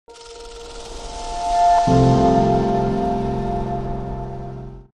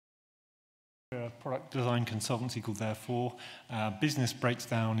design consultancy called Therefore. Our business breaks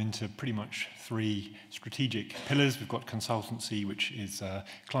down into pretty much 3 strategic pillars. We've got consultancy, which is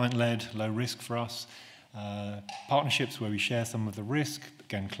client-led, low risk for us. Partnerships, where we share some of the risk,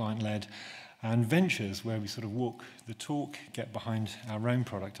 again, client-led. And ventures, where we sort of walk the talk, get behind our own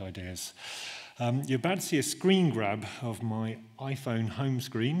product ideas. You're about to see a screen grab of my iPhone home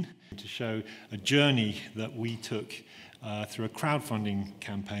screen to show a journey that we took through a crowdfunding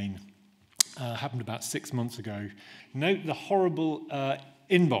campaign. Happened about 6 months ago. Note the horrible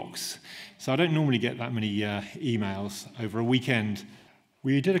inbox. So I don't normally get that many emails over a weekend.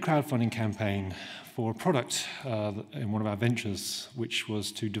 We did a crowdfunding campaign for a product in one of our ventures, which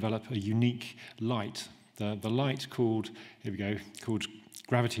was to develop a unique light. The light called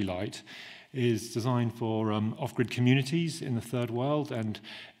GravityLight is designed for off-grid communities in the third world, and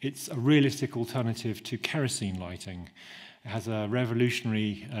it's a realistic alternative to kerosene lighting. It has a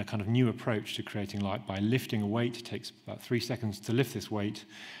revolutionary kind of new approach to creating light by lifting a weight. It takes about 3 seconds to lift this weight,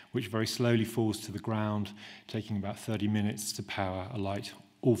 which very slowly falls to the ground, taking about 30 minutes to power a light,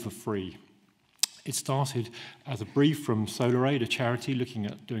 all for free. It started as a brief from SolarAid, a charity looking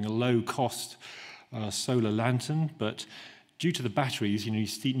at doing a low-cost solar lantern, but due to the batteries, you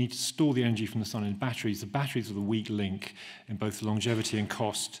need to store the energy from the sun in batteries. The batteries are the weak link in both longevity and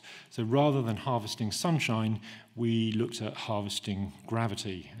cost. So rather than harvesting sunshine, we looked at harvesting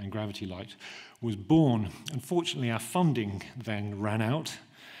gravity, and GravityLight was born. Unfortunately, our funding then ran out,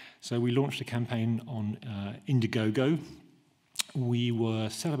 so we launched a campaign on Indiegogo. We were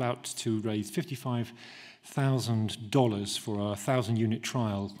set about to raise $55,000 for a 1,000-unit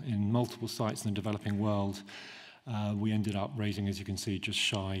trial in multiple sites in the developing world. We ended up raising, as you can see, just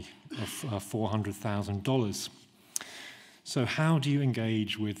shy of $400,000. So how do you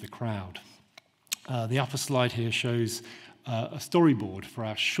engage with the crowd? The upper slide here shows a storyboard for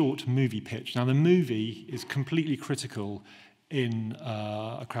our short movie pitch. Now, the movie is completely critical in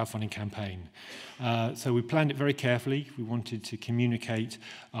a crowdfunding campaign. So we planned it very carefully. We wanted to communicate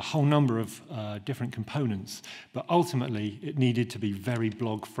a whole number of different components, but ultimately it needed to be very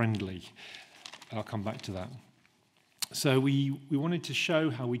blog-friendly. I'll come back to that. So we wanted to show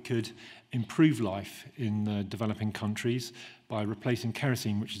how we could improve life in developing countries by replacing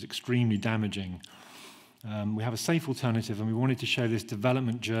kerosene, which is extremely damaging. We have a safe alternative, and we wanted to show this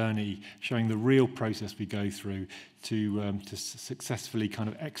development journey, showing the real process we go through to successfully kind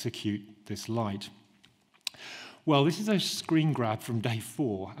of execute this light. Well, this is a screen grab from day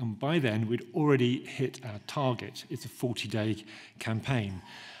 4, and by then we'd already hit our target. It's a 40-day campaign.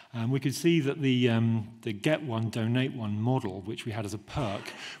 We could see that the get one, donate one model, which we had as a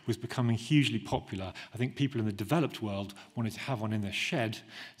perk, was becoming hugely popular. I think people in the developed world wanted to have one in their shed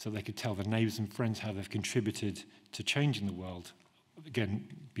so they could tell their neighbours and friends how they've contributed to changing the world. Again,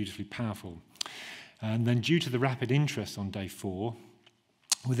 beautifully powerful. And then due to the rapid interest on day 4,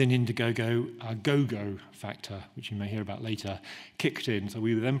 within Indiegogo, our go-go factor, which you may hear about later, kicked in. So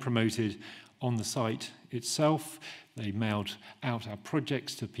we were then promoted on the site itself. They mailed out our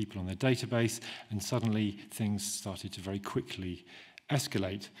projects to people on their database, and suddenly things started to very quickly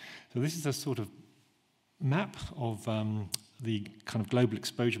escalate. So this is a sort of map of the kind of global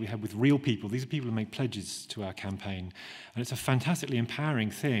exposure we have with real people. These are people who make pledges to our campaign. And it's a fantastically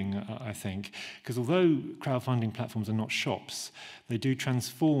empowering thing, I think, because although crowdfunding platforms are not shops, they do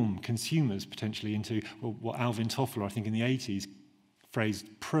transform consumers potentially into what Alvin Toffler, I think in the 80s, phrased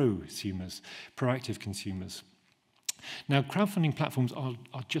prosumers, proactive consumers. Now, crowdfunding platforms are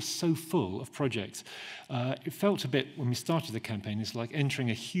just so full of projects. It felt a bit, when we started the campaign, it's like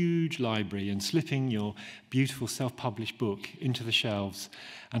entering a huge library and slipping your beautiful self-published book into the shelves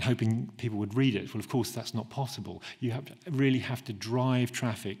and hoping people would read it. Well, of course, that's not possible. You really have to drive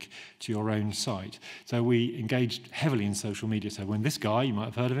traffic to your own site. So we engaged heavily in social media. So when this guy, you might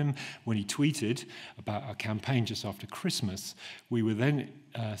have heard of him, when he tweeted about our campaign just after Christmas, we were then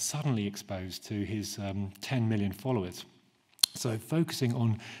suddenly exposed to his 10 million followers. So focusing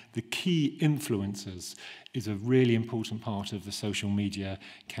on the key influencers is a really important part of the social media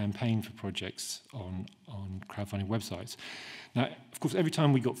campaign for projects on crowdfunding websites. Now, of course, every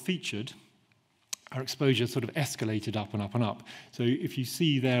time we got featured, our exposure sort of escalated up and up and up. So if you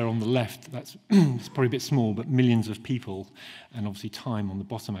see there on the left, that's it's probably a bit small, but millions of people, and obviously time on the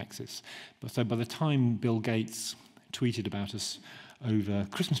bottom axis. But so by the time Bill Gates tweeted about us, over the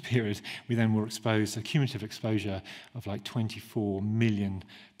Christmas period, we then were exposed to a cumulative exposure of like 24 million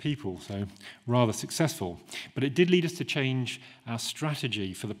people, so rather successful. But it did lead us to change our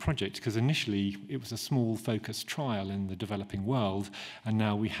strategy for the project, because initially it was a small focused trial in the developing world, and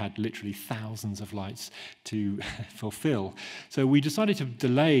now we had literally thousands of lights to fulfill. So we decided to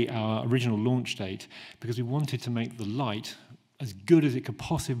delay our original launch date because we wanted to make the light as good as it could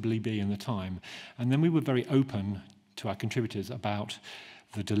possibly be in the time. And then we were very open to our contributors about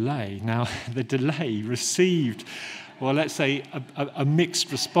the delay. Now, the delay received, well, let's say, a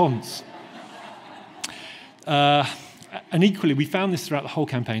mixed response. And equally, we found this throughout the whole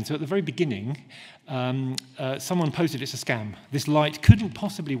campaign. So at the very beginning, someone posted, "It's a scam. This light couldn't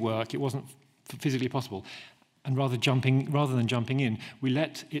possibly work. It wasn't physically possible." And rather than jumping in, we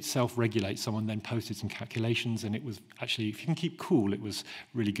let it self-regulate. Someone then posted some calculations, and it was actually, if you can keep cool, it was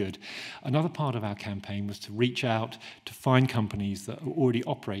really good. Another part of our campaign was to reach out to find companies that already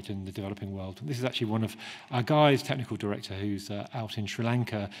operate in the developing world. This is actually one of our guys, technical director, who's out in Sri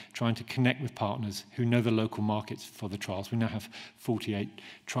Lanka trying to connect with partners who know the local markets for the trials. We now have 48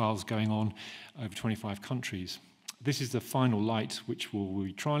 trials going on over 25 countries. This is the final light which we'll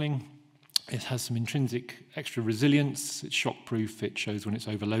be trialing. It has some intrinsic extra resilience, it's shockproof, it shows when it's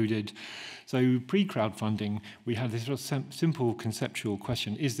overloaded. So pre-crowdfunding, we had this sort of simple conceptual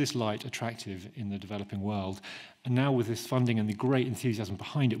question, is this light attractive in the developing world? And now with this funding and the great enthusiasm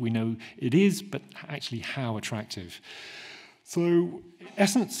behind it, we know it is, but actually how attractive. So in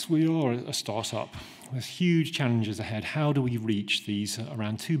essence, we are a startup. There's huge challenges ahead. How do we reach these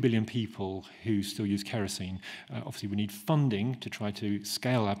around 2 billion people who still use kerosene? Obviously, we need funding to try to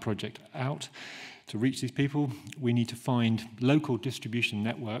scale our project out. To reach these people, we need to find local distribution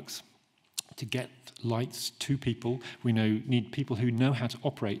networks to get lights to people. We need people who know how to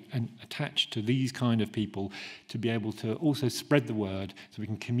operate and attach to these kind of people to be able to also spread the word so we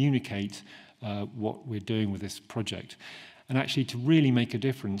can communicate what we're doing with this project. And actually, to really make a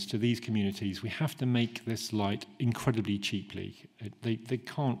difference to these communities, we have to make this light incredibly cheaply. They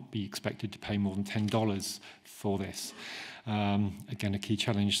can't be expected to pay more than $10 for this. Again, a key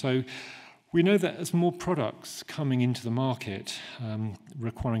challenge. So we know that as more products coming into the market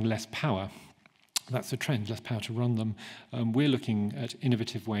requiring less power, that's a trend, less power to run them. We're looking at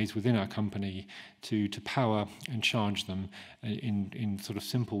innovative ways within our company to power and charge them in sort of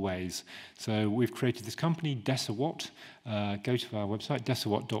simple ways. So we've created this company, Deciwatt. Go to our website,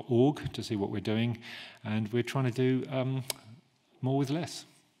 deciwatt.org, to see what we're doing. And we're trying to do more with less.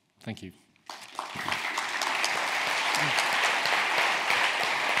 Thank you.